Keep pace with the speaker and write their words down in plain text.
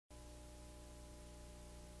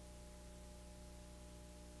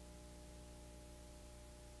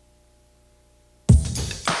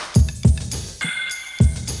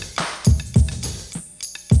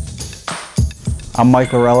I'm Mike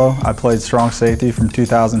Lorello. I played strong safety from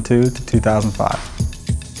 2002 to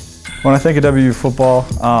 2005. When I think of WVU football,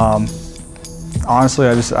 honestly,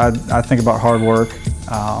 I think about hard work,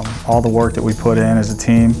 all the work that we put in as a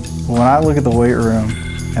team. When I look at the weight room,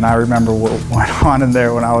 and I remember what went on in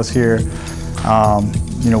there when I was here,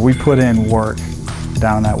 you know, we put in work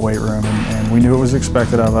down in that weight room, and we knew it was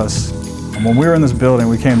expected of us. When we were in this building,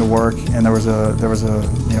 we came to work, and there was a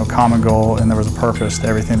common goal, and there was a purpose to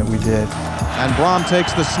everything that we did. And Brom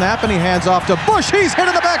takes the snap, and he hands off to Bush. He's hit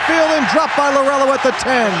in the backfield and dropped by Lorello at the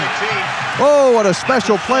 10. Oh, what a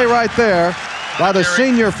special play right there by the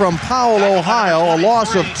senior from Powell, Ohio. A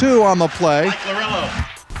loss of 2 on the play.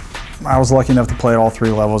 I was lucky enough to play at all 3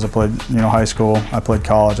 levels. I played, high school, I played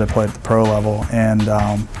college, I played at the pro level, and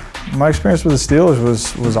my experience with the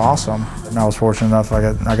Steelers was awesome. And I was fortunate enough I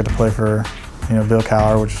got to play for Bill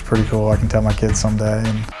Cowher, which is pretty cool. I can tell my kids someday.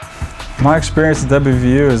 And my experience at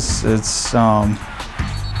WVU it's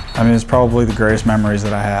probably the greatest memories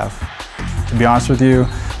that I have. To be honest with you,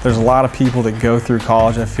 there's a lot of people that go through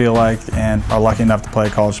college, I feel like, and are lucky enough to play a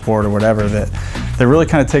college sport or whatever, that they really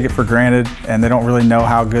kind of take it for granted and they don't really know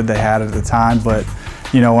how good they had it at the time. But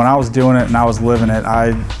when I was doing it and I was living it,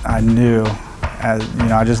 I knew,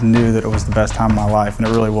 I just knew that it was the best time of my life, and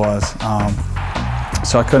it really was.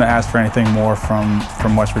 So I couldn't ask for anything more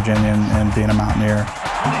from West Virginia and being a Mountaineer.